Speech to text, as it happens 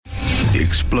The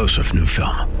explosive new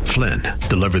film, Flynn,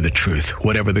 deliver the truth,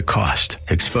 whatever the cost,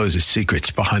 exposes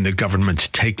secrets behind the government's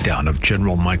takedown of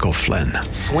General Michael Flynn.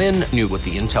 Flynn knew what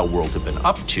the intel world had been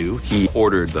up to. He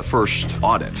ordered the first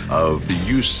audit of the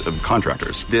use of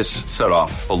contractors. This set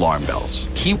off alarm bells.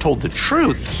 He told the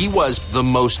truth. He was the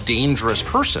most dangerous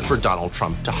person for Donald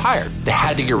Trump to hire. They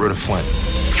had to get rid of Flynn.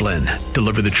 Flynn,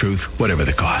 deliver the truth, whatever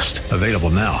the cost. Available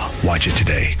now. Watch it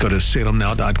today. Go to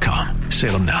salemnow.com.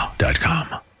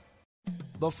 salemnow.com.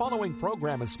 The following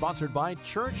program is sponsored by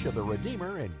Church of the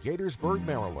Redeemer in Gaithersburg,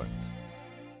 Maryland.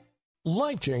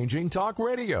 Life-changing talk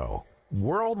radio.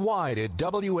 Worldwide at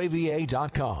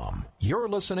WAVA.com. You're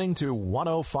listening to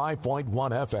 105.1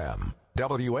 FM.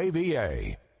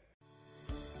 WAVA.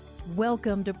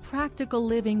 Welcome to Practical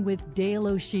Living with Dale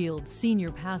O'Shields,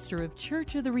 Senior Pastor of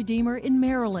Church of the Redeemer in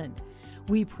Maryland.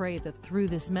 We pray that through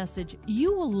this message,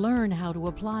 you will learn how to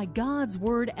apply God's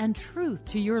Word and truth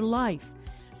to your life.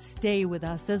 Stay with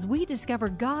us as we discover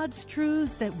God's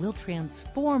truths that will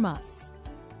transform us.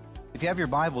 If you have your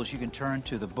Bibles, you can turn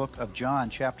to the book of John,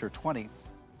 chapter 20.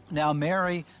 Now,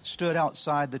 Mary stood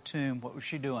outside the tomb. What was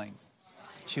she doing?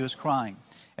 She was crying.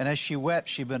 And as she wept,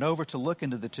 she bent over to look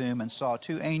into the tomb and saw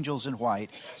two angels in white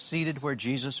seated where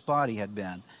Jesus' body had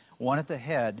been, one at the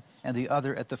head and the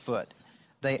other at the foot.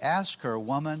 They asked her,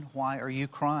 "Woman, why are you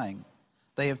crying?"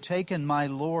 "They have taken my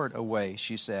Lord away,"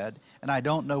 she said, "and I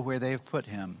don't know where they have put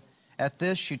him." At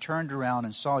this, she turned around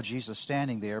and saw Jesus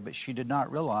standing there, but she did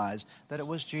not realize that it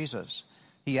was Jesus.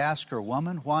 He asked her,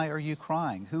 "Woman, why are you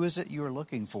crying? Who is it you are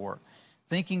looking for?"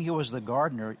 Thinking he was the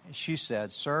gardener, she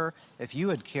said, "Sir, if you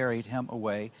had carried him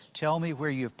away, tell me where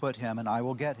you have put him, and I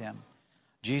will get him."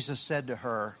 Jesus said to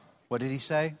her, what did he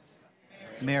say?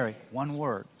 Mary. One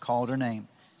word, called her name.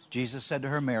 Jesus said to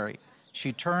her, "Mary."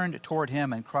 She turned toward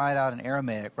him and cried out in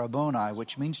Aramaic, "Rabboni,"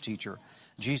 which means teacher.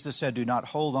 Jesus said, "Do not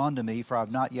hold on to me, for I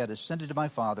have not yet ascended to my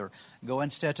Father. Go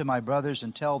instead to my brothers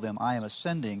and tell them, I am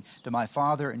ascending to my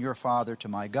Father and your Father, to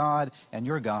my God and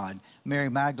your God." Mary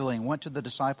Magdalene went to the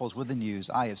disciples with the news,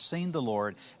 "I have seen the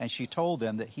Lord," and she told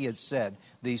them that he had said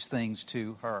these things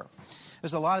to her.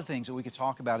 There's a lot of things that we could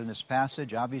talk about in this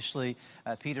passage. Obviously,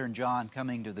 Peter and John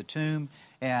coming to the tomb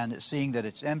and seeing that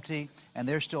it's empty, and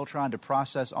they're still trying to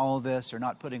process all of this. They're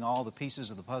not putting all the pieces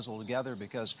of the puzzle together,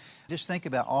 because just think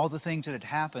about all the things that had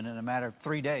happened in a matter of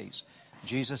 3 days.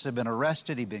 Jesus had been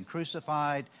arrested. He'd been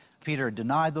crucified. Peter had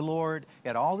denied the Lord. He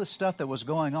had all this stuff that was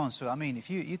going on. So, I mean,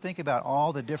 if you think about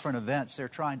all the different events, they're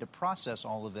trying to process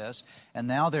all of this, and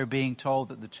now they're being told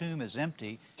that the tomb is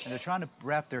empty, and they're trying to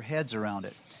wrap their heads around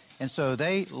it. And so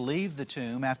they leave the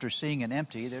tomb after seeing it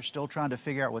empty. They're still trying to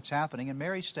figure out what's happening, and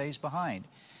Mary stays behind.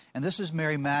 And this is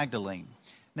Mary Magdalene.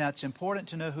 Now, it's important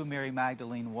to know who Mary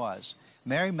Magdalene was.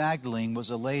 Mary Magdalene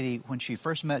was a lady, when she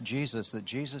first met Jesus, that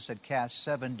Jesus had cast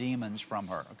 7 demons from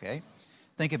her, okay?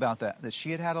 Think about that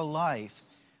she had had a life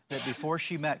that before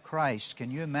she met Christ, can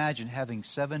you imagine having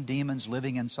 7 demons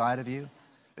living inside of you?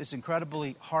 It's an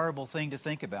incredibly horrible thing to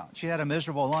think about. She had a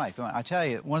miserable life. I tell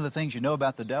you, one of the things you know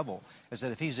about the devil is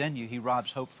that if he's in you, he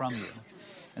robs hope from you.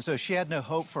 And so she had no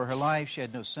hope for her life. She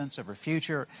had no sense of her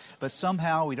future. But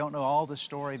somehow, we don't know all the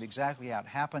story of exactly how it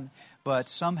happened, but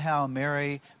somehow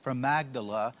Mary from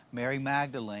Magdala, Mary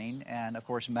Magdalene, and of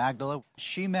course Magdala,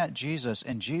 she met Jesus,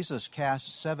 and Jesus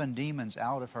cast 7 demons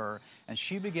out of her, and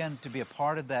she began to be a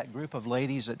part of that group of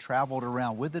ladies that traveled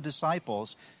around with the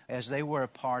disciples as they were a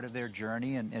part of their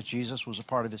journey, and as Jesus was a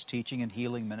part of his teaching and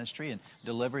healing ministry and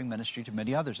delivering ministry to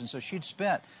many others. And so she'd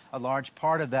spent a large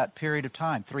part of that period of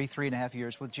time, 3.5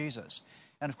 years with Jesus.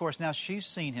 And of course, now she's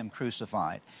seen him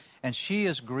crucified. And she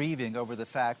is grieving over the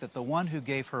fact that the one who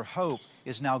gave her hope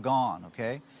is now gone,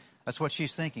 okay? That's what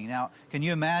she's thinking. Now, can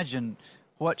you imagine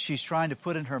what she's trying to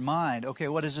put in her mind? Okay,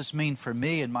 what does this mean for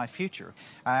me and my future?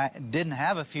 I didn't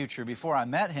have a future before I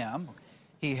met him.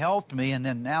 He helped me, and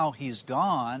then now he's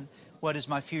gone. What is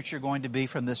my future going to be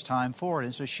from this time forward?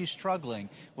 And so she's struggling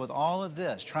with all of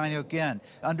this, trying to, again,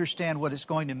 understand what it's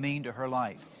going to mean to her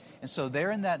life. And so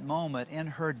there in that moment, in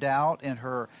her doubt, in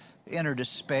her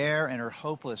despair, and her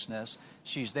hopelessness,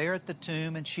 she's there at the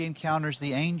tomb, and she encounters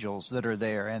the angels that are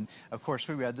there. And, of course,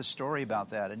 we read the story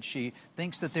about that. And she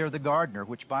thinks that they're the gardener,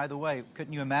 which, by the way,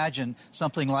 couldn't you imagine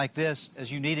something like this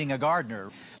as you needing a gardener?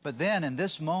 But then, in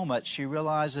this moment, she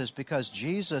realizes, because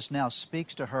Jesus now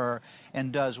speaks to her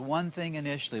and does one thing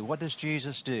initially. What does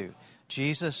Jesus do?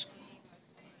 Jesus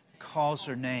calls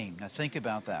her name. Now, think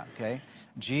about that, okay?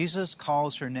 Jesus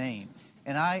calls her name.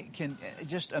 And I can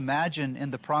just imagine in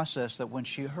the process that when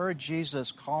she heard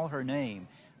Jesus call her name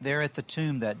there at the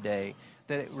tomb that day,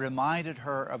 that it reminded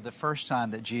her of the first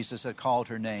time that Jesus had called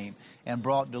her name and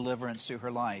brought deliverance to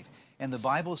her life. And the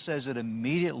Bible says that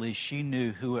immediately she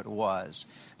knew who it was,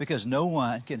 because no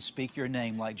one can speak your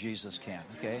name like Jesus can,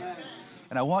 okay?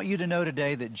 And I want you to know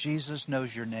today that Jesus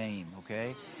knows your name,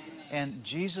 okay? And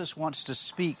Jesus wants to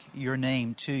speak your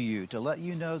name to you, to let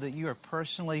you know that you are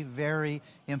personally very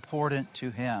important to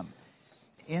Him.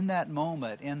 In that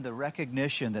moment, in the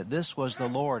recognition that this was the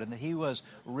Lord and that He was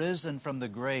risen from the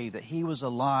grave, that He was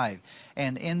alive,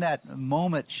 and in that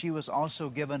moment she was also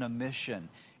given a mission.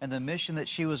 And the mission that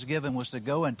she was given was to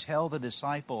go and tell the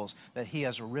disciples that He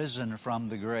has risen from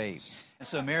the grave. And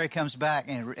so Mary comes back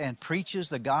and preaches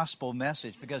the gospel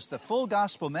message, because the full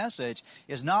gospel message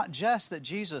is not just that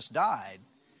Jesus died.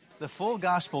 The full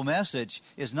gospel message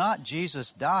is not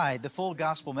Jesus died. The full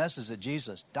gospel message is that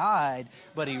Jesus died,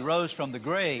 but He rose from the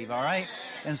grave, all right?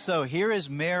 And so here is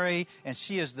Mary, and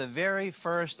she is the very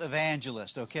first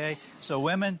evangelist, okay? So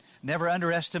women, never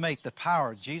underestimate the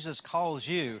power. Jesus calls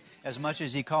you as much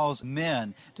as He calls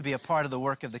men to be a part of the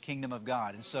work of the kingdom of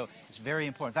God. And so it's very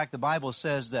important. In fact, the Bible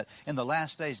says that in the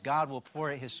last days, God will pour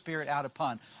His Spirit out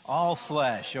upon all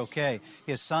flesh, okay?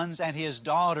 His sons and His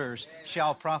daughters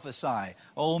shall prophesy.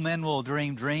 Old men will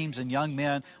dream dreams, and young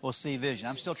men will see vision.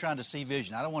 I'm still trying to see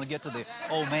vision. I don't want to get to the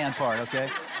old man part, okay?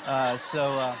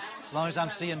 So as long as I'm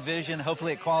seeing vision,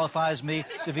 hopefully it qualifies me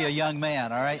to be a young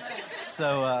man, all right?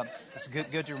 So it's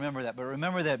good to remember that. But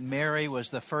remember that Mary was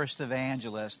the first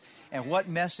evangelist. And what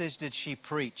message did she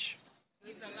preach?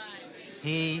 He's alive.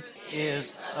 He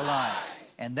is alive.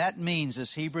 And that means,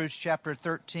 as Hebrews chapter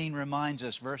 13 reminds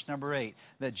us, verse number 8,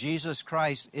 that Jesus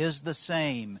Christ is the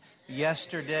same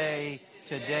yesterday,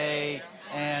 today,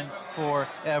 and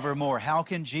forevermore. How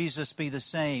can Jesus be the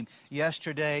same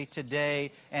yesterday,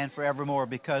 today, and forevermore?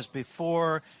 Because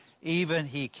before even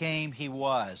He came, He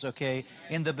was, okay?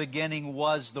 In the beginning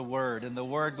was the Word, and the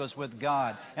Word was with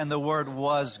God, and the Word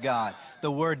was God.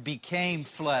 The Word became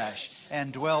flesh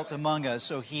and dwelt among us.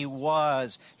 So He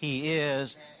was, He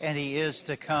is, and He is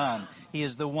to come. He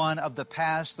is the one of the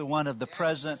past, the one of the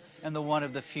present, and the one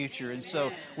of the future. And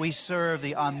so we serve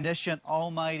the omniscient,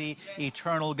 almighty,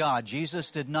 eternal God. Jesus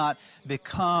did not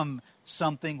become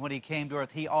something when He came to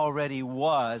earth. He already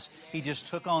was. He just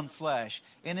took on flesh.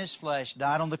 In His flesh,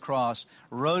 died on the cross,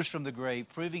 rose from the grave,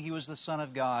 proving He was the Son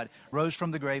of God, rose from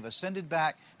the grave, ascended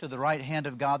back to the right hand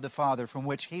of God the Father, from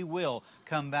which He will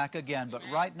come back again. But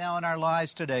right now in our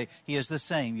lives today, He is the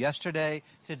same, yesterday,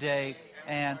 today,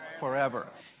 and forever.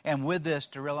 And with this,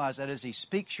 to realize that as He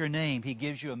speaks your name, He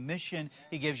gives you a mission,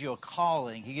 He gives you a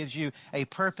calling, He gives you a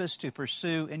purpose to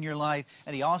pursue in your life,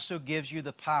 and He also gives you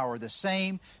the power. The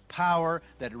same power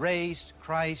that raised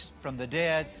Christ from the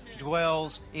dead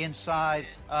dwells inside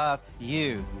of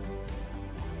you.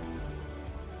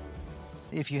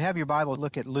 If you have your Bible,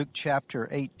 look at Luke chapter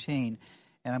 18,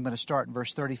 and I'm going to start in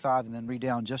verse 35 and then read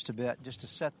down just a bit, just to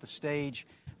set the stage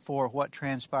for what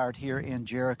transpired here in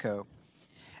Jericho.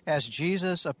 As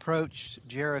Jesus approached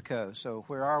Jericho, so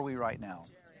where are we right now?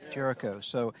 Jericho.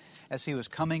 So as He was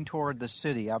coming toward the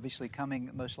city, obviously coming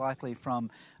most likely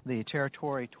from the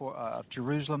territory of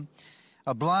Jerusalem,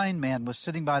 a blind man was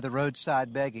sitting by the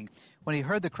roadside begging. When he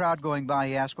heard the crowd going by,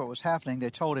 he asked what was happening.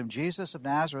 They told him, Jesus of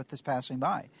Nazareth is passing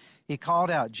by. He called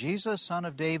out, Jesus, Son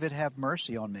of David, have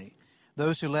mercy on me.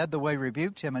 Those who led the way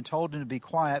rebuked him and told him to be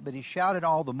quiet, but he shouted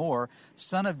all the more,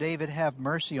 Son of David, have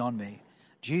mercy on me.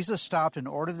 Jesus stopped and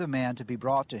ordered the man to be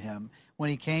brought to Him. When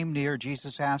he came near,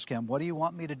 Jesus asked him, what do you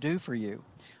want me to do for you?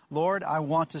 Lord, I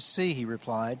want to see, he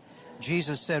replied.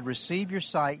 Jesus said, receive your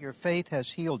sight, your faith has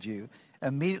healed you.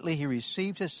 Immediately he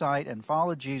received his sight and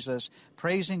followed Jesus,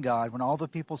 praising God. When all the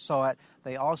people saw it,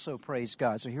 they also praised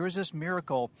God. So here's this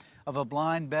miracle of a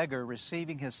blind beggar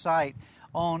receiving his sight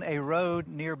on a road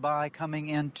nearby coming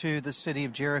into the city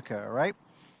of Jericho, all right?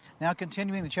 Now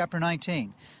continuing to chapter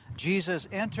 19, Jesus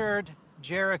entered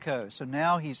Jericho. So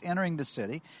now He's entering the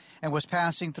city and was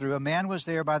passing through. A man was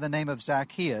there by the name of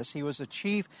Zacchaeus. He was a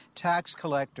chief tax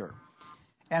collector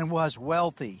and was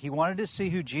wealthy. He wanted to see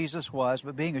who Jesus was,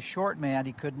 but being a short man,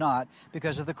 he could not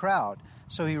because of the crowd.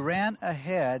 So he ran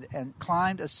ahead and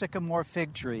climbed a sycamore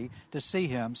fig tree to see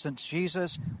Him, since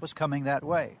Jesus was coming that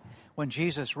way. When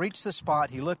Jesus reached the spot,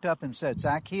 he looked up and said,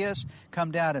 Zacchaeus, come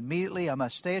down immediately. I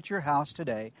must stay at your house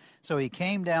today. So he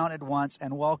came down at once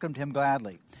and welcomed him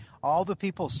gladly. All the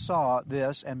people saw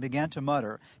this and began to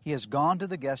mutter, he has gone to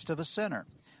the guest of a sinner.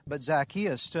 But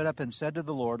Zacchaeus stood up and said to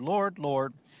the Lord, Lord,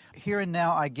 Lord, here and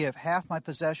now I give half my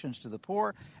possessions to the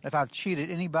poor. If I've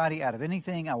cheated anybody out of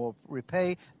anything, I will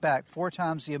repay back 4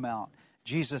 times the amount.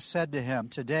 Jesus said to him,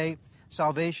 today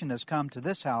salvation has come to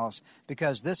this house,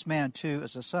 because this man too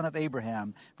is a son of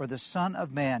Abraham, for the Son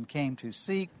of Man came to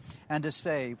seek and to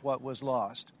save what was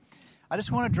lost. I just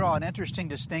want to draw an interesting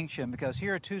distinction because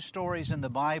here are two stories in the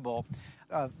Bible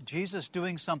of Jesus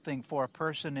doing something for a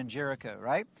person in Jericho,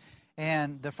 right?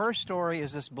 And the first story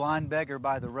is this blind beggar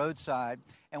by the roadside.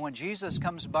 And when Jesus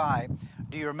comes by,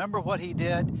 do you remember what he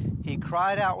did? He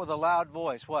cried out with a loud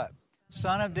voice, what?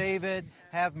 Son of David,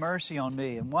 have mercy on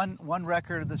me. And one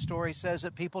record of the story says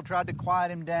that people tried to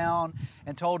quiet him down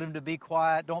and told him to be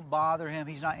quiet, don't bother him,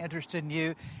 he's not interested in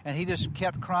you. And he just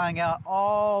kept crying out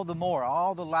all the more,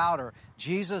 all the louder,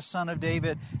 Jesus, Son of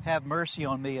David, have mercy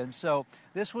on me. And so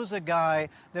this was a guy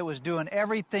that was doing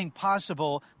everything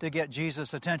possible to get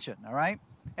Jesus' attention, all right?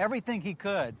 Everything he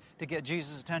could to get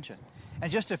Jesus' attention.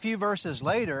 And just a few verses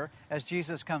later, as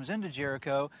Jesus comes into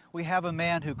Jericho, we have a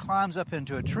man who climbs up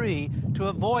into a tree to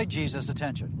avoid Jesus'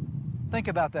 attention. Think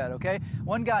about that, okay?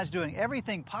 One guy's doing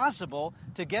everything possible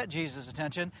to get Jesus'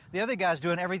 attention. The other guy's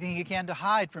doing everything he can to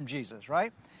hide from Jesus,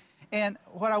 right? And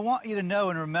what I want you to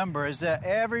know and remember is that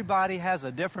everybody has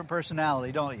a different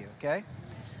personality, don't you, okay?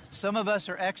 Some of us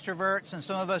are extroverts, and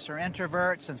some of us are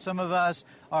introverts, and some of us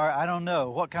are, I don't know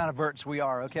what kind of verts we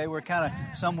are, okay? We're kind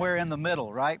of somewhere in the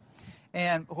middle, right?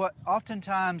 And what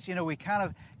oftentimes, we kind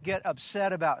of get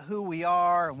upset about who we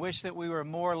are and wish that we were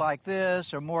more like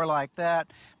this or more like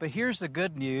that. But here's the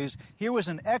good news. Here was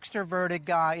an extroverted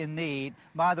guy in need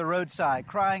by the roadside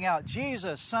crying out,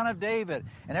 Jesus, Son of David.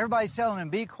 And everybody's telling him,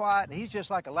 be quiet. And he's just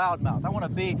like a loudmouth. I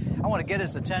want to get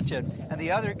his attention. And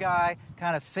the other guy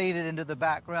kind of faded into the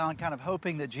background, kind of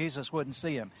hoping that Jesus wouldn't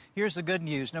see him. Here's the good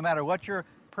news. No matter what your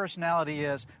personality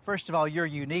is, first of all, you're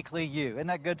uniquely you. Isn't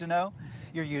that good to know?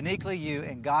 You're uniquely you,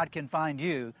 and God can find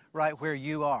you right where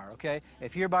you are, okay?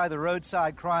 If you're by the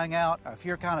roadside crying out, or if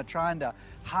you're kind of trying to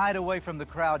hide away from the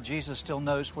crowd, Jesus still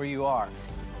knows where you are.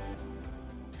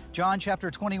 John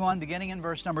chapter 21, beginning in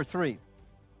verse number 3.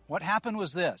 What happened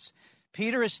was this.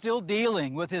 Peter is still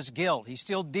dealing with his guilt. He's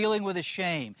still dealing with his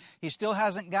shame. He still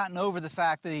hasn't gotten over the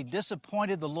fact that he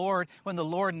disappointed the Lord when the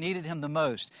Lord needed him the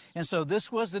most. And so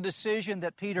this was the decision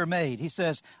that Peter made. He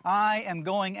says, I am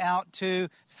going out to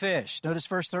fish. Notice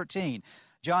verse 13,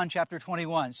 John chapter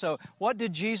 21. So what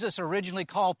did Jesus originally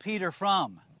call Peter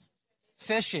from?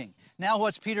 Fishing. Now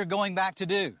what's Peter going back to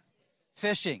do?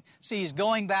 Fishing. See, he's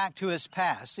going back to his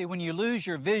past. See, when you lose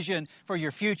your vision for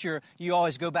your future, you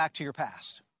always go back to your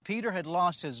past. Peter had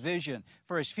lost his vision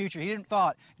for his future. He didn't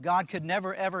thought, God could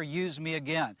never, ever use me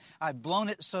again. I've blown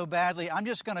it so badly. I'm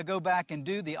just going to go back and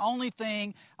do the only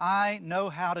thing I know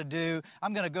how to do.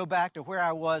 I'm going to go back to where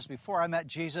I was before I met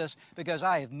Jesus because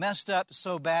I have messed up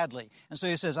so badly. And so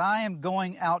he says, I am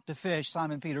going out to fish,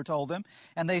 Simon Peter told them.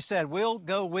 And they said, we'll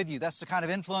go with you. That's the kind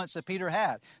of influence that Peter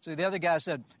had. So the other guy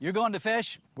said, you're going to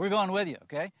fish? We're going with you,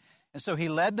 okay? And so he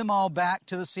led them all back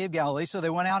to the Sea of Galilee. So they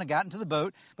went out and got into the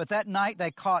boat. But that night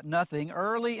they caught nothing.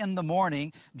 Early in the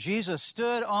morning, Jesus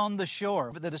stood on the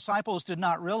shore. But the disciples did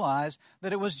not realize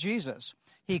that it was Jesus.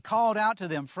 He called out to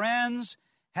them, friends,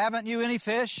 haven't you any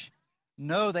fish?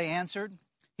 No, they answered.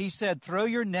 He said, throw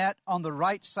your net on the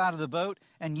right side of the boat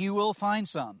and you will find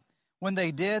some. When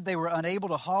they did, they were unable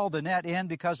to haul the net in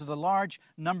because of the large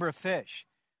number of fish.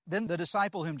 Then the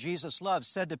disciple whom Jesus loved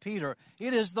said to Peter,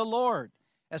 it is the Lord.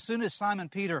 As soon as Simon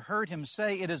Peter heard him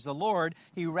say, it is the Lord,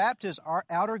 he wrapped his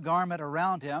outer garment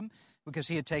around him because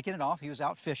he had taken it off. He was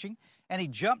out fishing, and he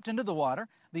jumped into the water.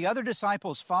 The other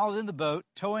disciples followed in the boat,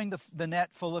 towing the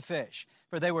net full of fish,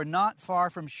 for they were not far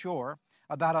from shore,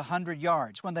 about 100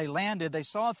 yards. When they landed, they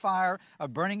saw a fire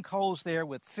of burning coals there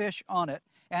with fish on it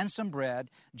and some bread.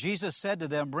 Jesus said to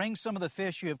them, bring some of the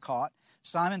fish you have caught.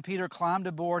 Simon Peter climbed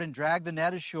aboard and dragged the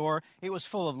net ashore. It was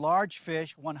full of large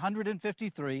fish,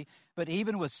 153, but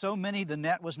even with so many, the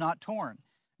net was not torn.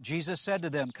 Jesus said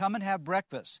to them, come and have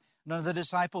breakfast. None of the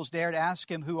disciples dared ask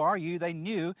him, who are you? They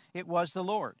knew it was the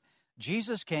Lord.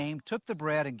 Jesus came, took the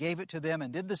bread and gave it to them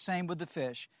and did the same with the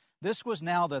fish. This was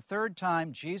now the third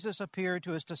time Jesus appeared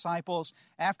to his disciples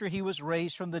after he was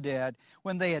raised from the dead.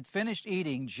 When they had finished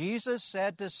eating, Jesus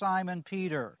said to Simon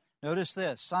Peter, notice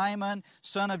this, Simon,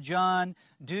 son of John,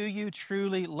 do you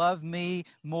truly love me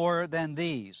more than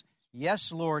these?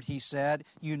 Yes, Lord, he said,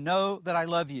 you know that I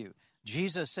love you.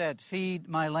 Jesus said, feed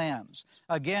my lambs.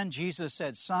 Again, Jesus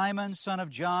said, Simon, son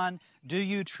of John, do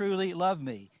you truly love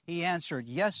me? He answered,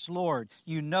 yes, Lord,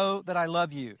 you know that I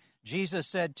love you. Jesus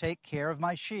said, take care of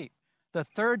my sheep. The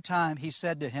third time he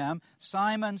said to him,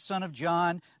 Simon, son of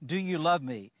John, do you love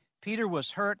me? Peter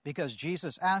was hurt because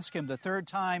Jesus asked him the third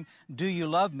time, do you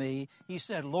love me? He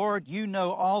said, Lord, you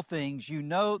know all things. You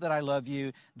know that I love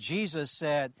you. Jesus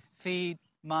said, feed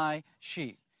my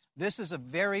sheep. This is a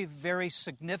very, very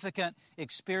significant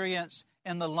experience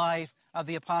in the life of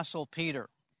the Apostle Peter.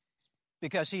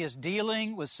 because he is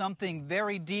dealing with something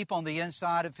very deep on the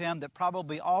inside of him that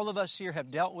probably all of us here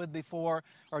have dealt with before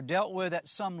or dealt with at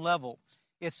some level.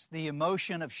 It's the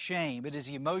emotion of shame. It is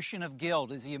the emotion of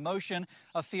guilt. It is the emotion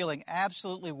of feeling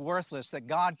absolutely worthless, that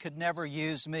God could never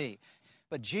use me.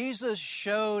 But Jesus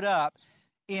showed up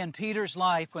in Peter's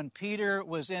life when Peter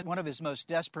was in one of his most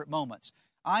desperate moments.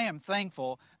 I am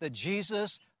thankful that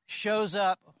Jesus shows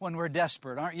up when we're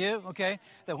desperate, aren't you? Okay?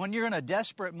 That when you're in a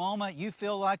desperate moment, you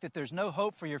feel like that there's no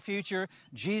hope for your future,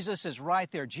 Jesus is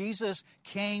right there. Jesus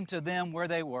came to them where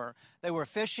they were. They were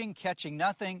fishing, catching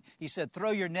nothing. He said,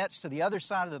 throw your nets to the other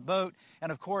side of the boat.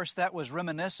 And of course, that was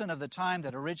reminiscent of the time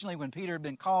that originally when Peter had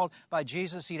been called by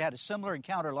Jesus, he'd had a similar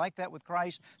encounter like that with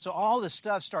Christ. So all this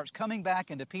stuff starts coming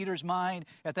back into Peter's mind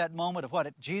at that moment of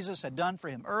what Jesus had done for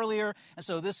him earlier. And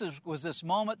so was this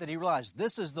moment that he realized,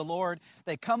 this is the Lord.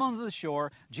 They come onto the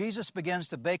shore. Jesus begins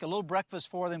to bake a little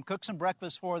breakfast for them, cook some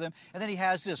breakfast for them. And then he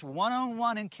has this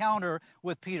one-on-one encounter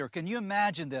with Peter. Can you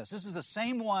imagine this? This is the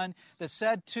same one that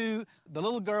said to the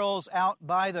little girls out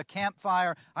by the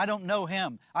campfire, I don't know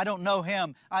him, I don't know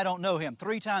him, I don't know him.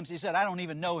 3 times he said, I don't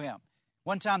even know him.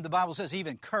 One time the Bible says he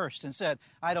even cursed and said,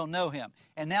 I don't know him.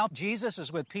 And now Jesus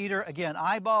is with Peter, again,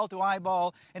 eyeball to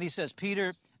eyeball, and he says,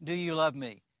 Peter, do you love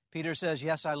me? Peter says,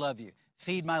 yes, I love you.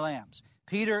 Feed my lambs.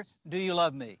 Peter, do you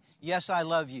love me? Yes, I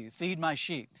love you. Feed my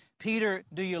sheep. Peter,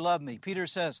 do you love me? Peter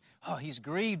says, oh, he's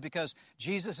grieved because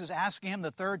Jesus is asking him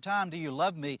the 3rd time, do you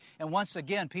love me? And once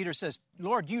again, Peter says,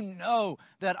 Lord, you know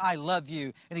that I love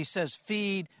you. And he says,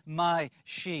 feed my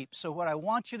sheep. So what I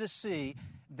want you to see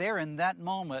there in that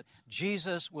moment,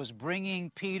 Jesus was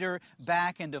bringing Peter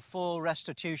back into full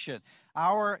restitution.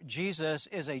 Our Jesus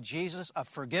is a Jesus of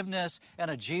forgiveness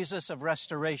and a Jesus of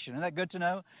restoration. Isn't that good to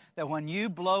know? That when you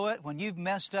blow it, when you've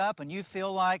messed up and you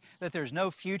feel like that there's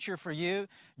no future for you,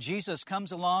 Jesus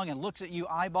comes along and looks at you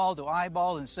eyeball to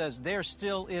eyeball and says, there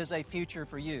still is a future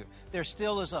for you. There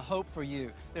still is a hope for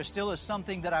you. There still is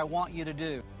something that I want you to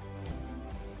do.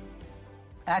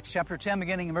 Acts chapter 10,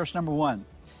 beginning in verse number 1.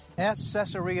 At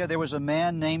Caesarea, there was a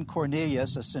man named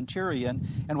Cornelius, a centurion,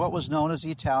 in what was known as the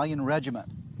Italian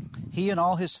regiment. He and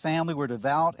all his family were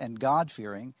devout and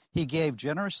God-fearing. He gave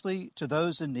generously to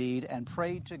those in need and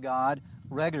prayed to God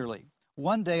regularly.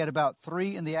 One day at about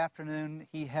 3 p.m,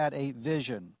 he had a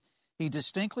vision. He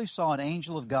distinctly saw an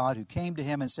angel of God who came to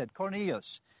him and said,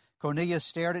 Cornelius. Cornelius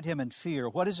stared at him in fear.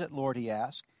 What is it, Lord? He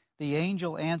asked. The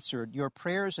angel answered, your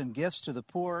prayers and gifts to the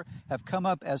poor have come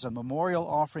up as a memorial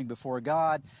offering before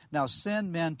God. Now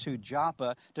send men to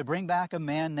Joppa to bring back a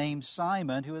man named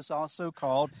Simon, who is also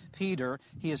called Peter.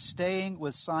 He is staying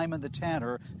with Simon the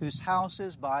tanner, whose house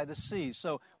is by the sea.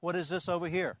 So what is this over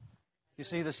here? You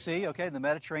see the sea, okay, the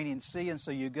Mediterranean Sea. And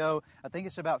so you go, I think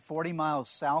it's about 40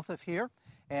 miles south of here.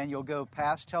 And you'll go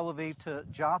past Tel Aviv to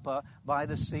Joppa by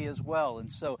the sea as well. And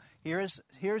so here's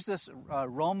this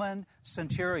Roman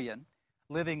centurion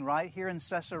living right here in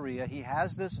Caesarea. He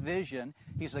has this vision.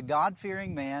 He's a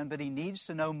God-fearing man, but he needs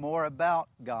to know more about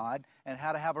God and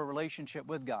how to have a relationship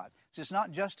with God. So it's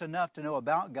not just enough to know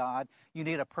about God. You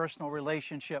need a personal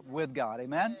relationship with God.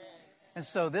 Amen? And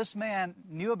so this man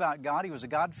knew about God. He was a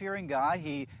God-fearing guy.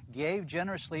 He gave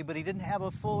generously, but he didn't have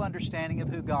a full understanding of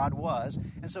who God was.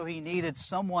 And so he needed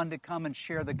someone to come and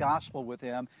share the gospel with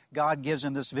him. God gives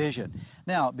him this vision.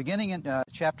 Now, beginning in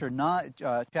chapter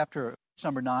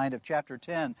number 9 of chapter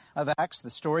 10 of Acts, the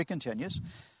story continues.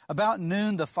 About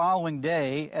noon the following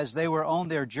day, as they were on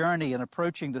their journey and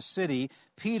approaching the city,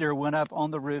 Peter went up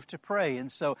on the roof to pray.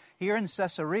 And so here in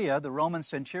Caesarea, the Roman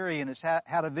centurion has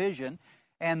had a vision.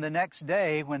 And the next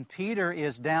day, when Peter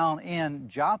is down in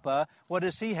Joppa, what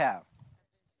does he have?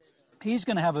 He's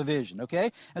going to have a vision,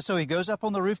 okay? And so he goes up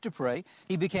on the roof to pray.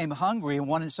 He became hungry and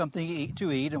wanted something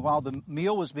to eat. And while the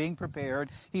meal was being prepared,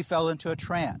 he fell into a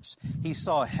trance. He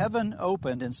saw heaven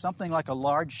opened and something like a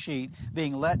large sheet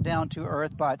being let down to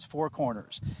earth by its 4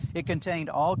 corners. It contained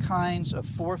all kinds of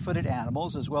 4-footed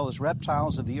animals, as well as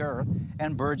reptiles of the earth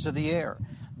and birds of the air.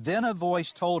 Then a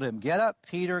voice told him, get up,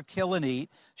 Peter, kill and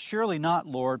eat. Surely not,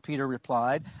 Lord, Peter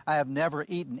replied. I have never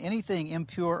eaten anything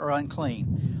impure or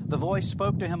unclean. The voice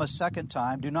spoke to him a second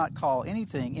time, do not call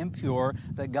anything impure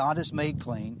that God has made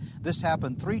clean. This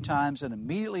happened 3 times, and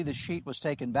immediately the sheet was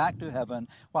taken back to heaven.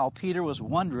 While Peter was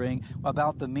wondering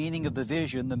about the meaning of the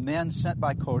vision, the men sent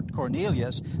by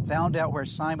Cornelius found out where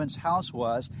Simon's house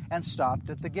was and stopped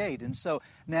at the gate. And so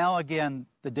now again,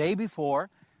 the day before,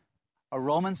 a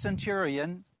Roman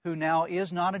centurion who now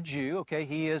is not a Jew, okay?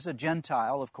 He is a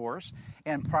Gentile, of course.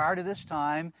 And prior to this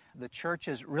time, the church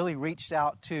has really reached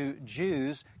out to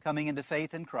Jews coming into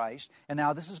faith in Christ. And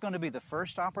now this is going to be the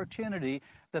first opportunity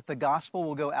that the gospel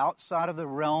will go outside of the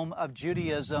realm of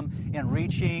Judaism and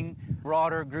reaching a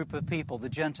broader group of people, the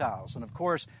Gentiles. And of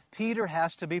course, Peter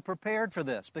has to be prepared for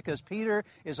this because Peter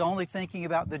is only thinking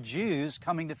about the Jews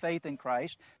coming to faith in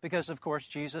Christ because, of course,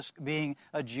 Jesus being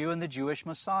a Jew and the Jewish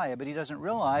Messiah. But he doesn't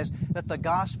realize that the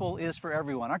gospel is for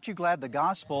everyone. Aren't you glad the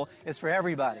gospel is for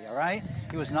everybody, all right?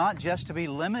 It was not just to be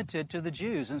limited to the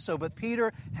Jews. And so, but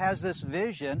Peter has this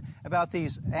vision about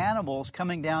these animals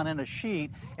coming down in a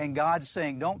sheet, and God's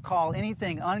saying, don't call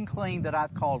anything unclean that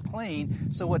I've called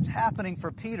clean. So what's happening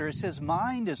for Peter is his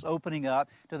mind is opening up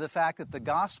to the fact that the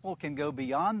gospel can go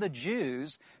beyond the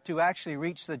Jews to actually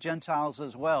reach the Gentiles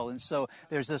as well. And so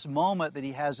there's this moment that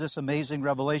he has this amazing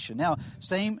revelation. Now,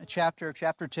 same chapter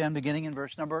 10, beginning in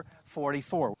verse number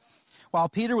 44. While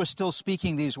Peter was still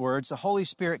speaking these words, the Holy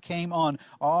Spirit came on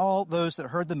all those that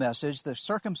heard the message. The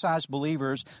circumcised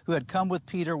believers who had come with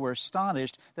Peter were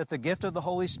astonished that the gift of the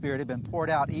Holy Spirit had been poured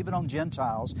out even on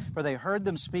Gentiles, for they heard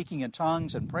them speaking in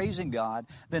tongues and praising God.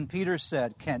 Then Peter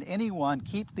said, "Can anyone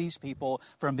keep these people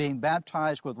from being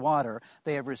baptized with water?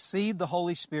 They have received the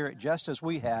Holy Spirit just as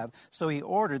we have." So he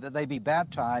ordered that they be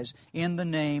baptized in the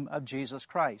name of Jesus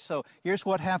Christ. So here's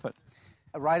what happened.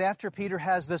 Right after Peter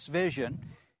has this vision,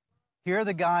 here are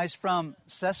the guys from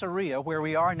Caesarea, where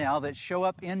we are now, that show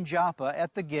up in Joppa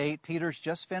at the gate. Peter's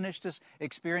just finished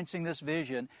experiencing this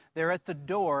vision. They're at the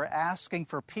door asking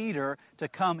for Peter to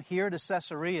come here to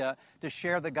Caesarea to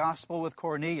share the gospel with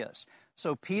Cornelius.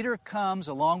 So Peter comes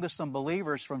along with some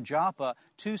believers from Joppa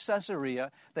to Caesarea.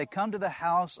 They come to the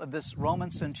house of this Roman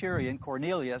centurion,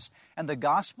 Cornelius, and the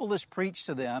gospel is preached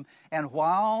to them. And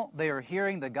while they are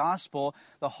hearing the gospel,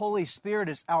 the Holy Spirit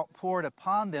is outpoured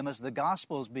upon them as the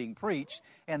gospel is being preached.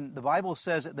 And the Bible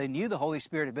says that they knew the Holy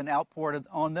Spirit had been outpoured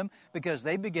on them because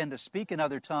they began to speak in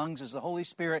other tongues as the Holy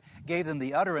Spirit gave them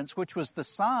the utterance, which was the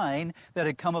sign that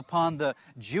had come upon the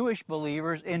Jewish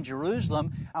believers in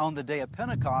Jerusalem on the day of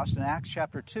Pentecost in Acts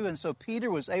chapter 2. And so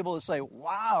Peter was able to say,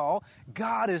 wow,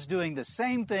 God is doing the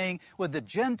same thing with the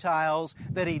Gentiles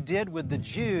that he did with the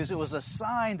Jews. It was a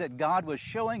sign that God was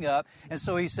showing up. And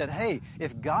so he said, hey,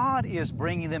 if God is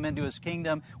bringing them into his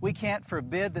kingdom, we can't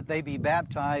forbid that they be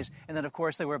baptized. And then, of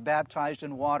course, they were baptized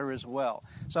in water as well.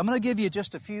 So I'm going to give you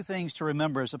just a few things to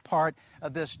remember as a part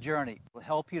of this journey. It will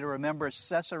help you to remember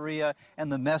Caesarea and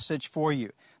the message for you.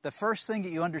 The first thing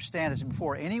that you understand is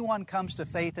before anyone comes to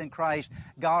faith in Christ,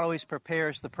 God always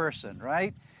prepares the person,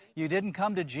 right? You didn't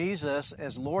come to Jesus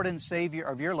as Lord and Savior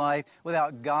of your life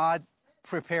without God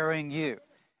preparing you.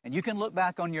 And you can look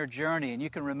back on your journey and you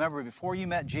can remember before you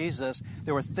met Jesus,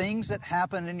 there were things that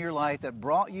happened in your life that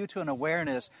brought you to an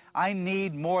awareness, I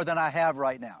need more than I have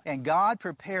right now. And God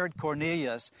prepared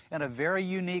Cornelius in a very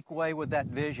unique way with that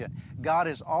vision. God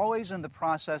is always in the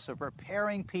process of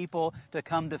preparing people to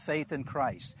come to faith in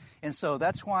Christ. And so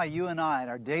that's why you and I, in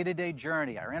our day-to-day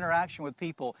journey, our interaction with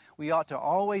people, we ought to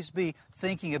always be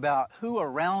thinking about who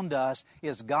around us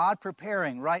is God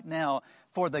preparing right now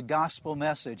for the gospel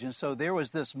message. And so there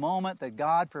was this moment that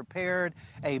God prepared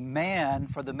a man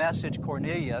for the message,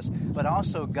 Cornelius, but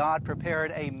also God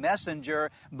prepared a messenger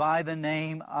by the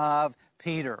name of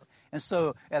Peter. And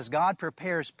so as God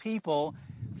prepares people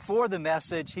for the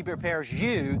message, he prepares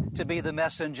you to be the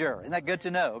messenger. Isn't that good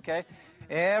to know, okay?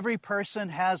 Every person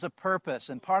has a purpose,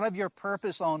 and part of your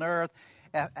purpose on earth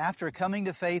after coming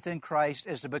to faith in Christ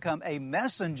is to become a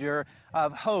messenger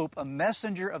of hope, a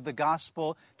messenger of the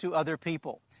gospel to other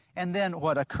people. And then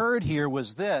what occurred here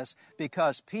was this,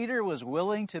 because Peter was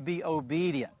willing to be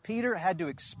obedient. Peter had to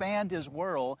expand his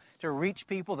world to reach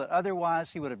people that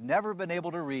otherwise he would have never been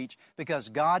able to reach, because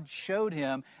God showed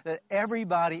him that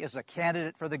everybody is a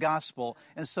candidate for the gospel.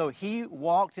 And so he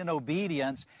walked in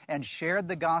obedience and shared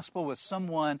the gospel with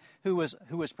someone who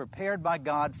was prepared by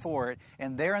God for it.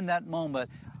 And there in that moment,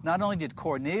 not only did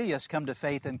Cornelius come to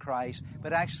faith in Christ,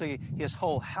 but actually his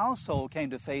whole household came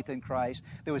to faith in Christ.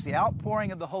 There was the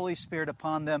outpouring of the Holy Spirit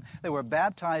upon them. They were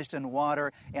baptized in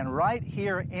water. And right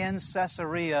here in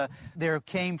Caesarea, there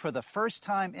came for the first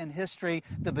time in history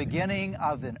the beginning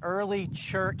of an early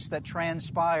church that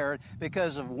transpired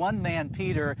because of one man,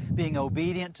 Peter, being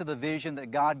obedient to the vision that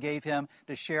God gave him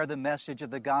to share the message of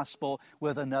the gospel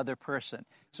with another person.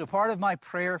 So part of my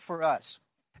prayer for us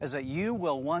is that you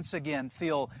will once again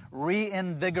feel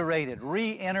reinvigorated,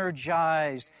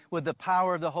 re-energized with the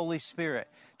power of the Holy Spirit,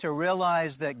 to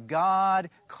realize that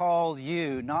God called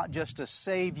you not just to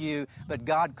save you, but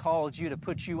God called you to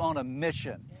put you on a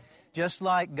mission. Just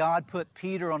like God put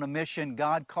Peter on a mission,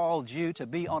 God called you to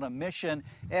be on a mission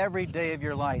every day of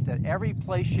your life, that every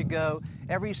place you go,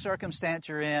 every circumstance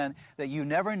you're in, that you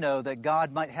never know that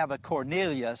God might have a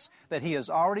Cornelius that He has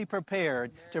already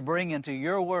prepared to bring into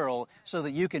your world so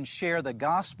that you can share the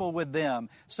gospel with them,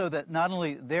 so that not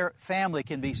only their family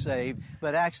can be saved,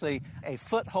 but actually a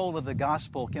foothold of the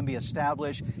gospel can be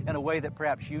established in a way that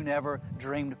perhaps you never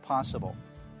dreamed possible.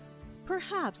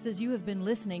 Perhaps as you have been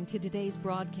listening to today's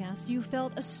broadcast, you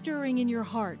felt a stirring in your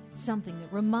heart, something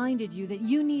that reminded you that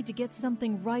you need to get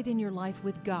something right in your life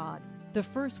with God. The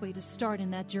first way to start in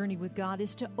that journey with God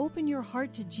is to open your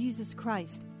heart to Jesus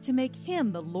Christ, to make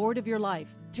Him the Lord of your life,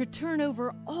 to turn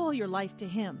over all your life to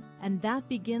Him. And that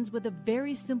begins with a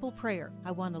very simple prayer.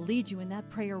 I want to lead you in that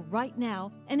prayer right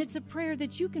now, and it's a prayer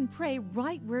that you can pray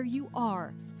right where you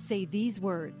are. Say these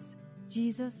words: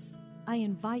 Jesus, I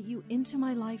invite you into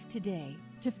my life today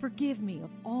to forgive me of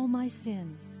all my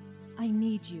sins. I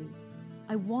need you.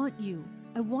 I want you.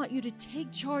 I want you to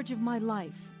take charge of my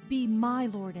life. Be my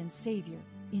Lord and Savior.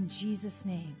 In Jesus'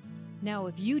 name. Now,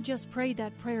 if you just prayed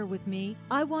that prayer with me,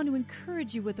 I want to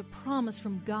encourage you with a promise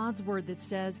from God's Word that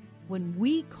says, when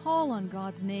we call on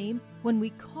God's name, when we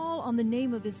call on the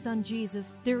name of His Son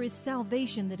Jesus, there is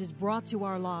salvation that is brought to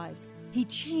our lives. He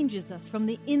changes us from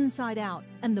the inside out.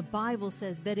 And the Bible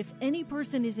says that if any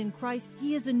person is in Christ,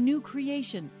 he is a new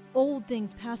creation. Old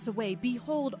things pass away.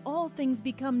 Behold, all things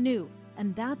become new.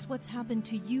 And that's what's happened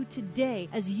to you today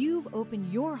as you've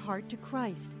opened your heart to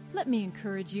Christ. Let me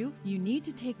encourage you. You need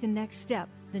to take the next step.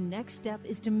 The next step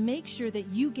is to make sure that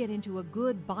you get into a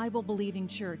good Bible-believing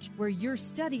church where you're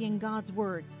studying God's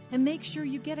Word. And make sure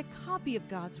you get a copy of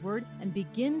God's Word and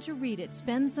begin to read it.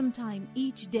 Spend some time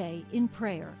each day in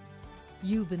prayer.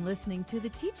 You've been listening to the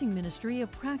teaching ministry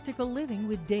of Practical Living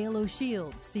with Dale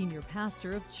O'Shields, Senior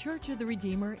Pastor of Church of the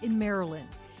Redeemer in Maryland.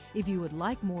 If you would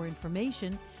like more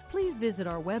information, please visit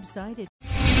our website at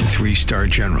 3-star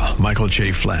General Michael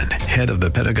J. Flynn, head of the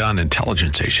Pentagon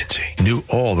Intelligence Agency, knew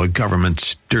all the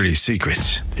government's dirty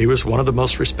secrets. He was one of the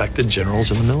most respected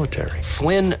generals in the military.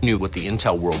 Flynn knew what the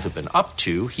intel world had been up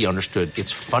to. He understood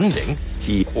its funding.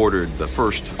 He ordered the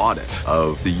first audit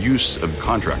of the use of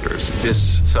contractors.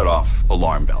 This set off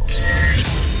alarm bells.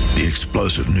 The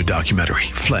explosive new documentary,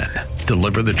 Flynn,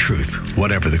 Deliver the Truth,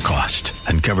 Whatever the Cost,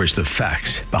 uncovers the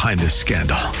facts behind this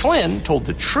scandal. Flynn told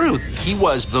the truth. He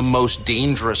was the most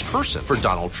dangerous person for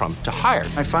Donald Trump to hire.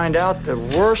 I find out the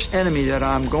worst enemy that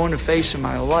I'm going to face in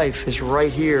my life is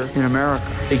right here in America.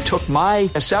 They took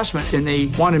my assessment and they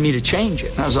wanted me to change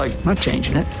it. And I was like, I'm not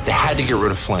changing it. They had to get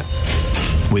rid of Flynn.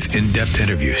 With in-depth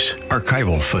interviews,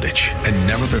 archival footage, and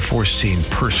never-before-seen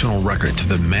personal records of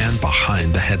the man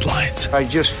behind the headlines. I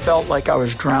just felt like I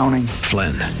was drowning.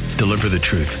 Flynn, Deliver the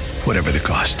Truth, Whatever the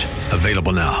Cost.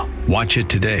 Available now. Watch it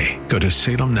today. Go to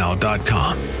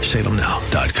salemnow.com.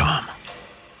 salemnow.com.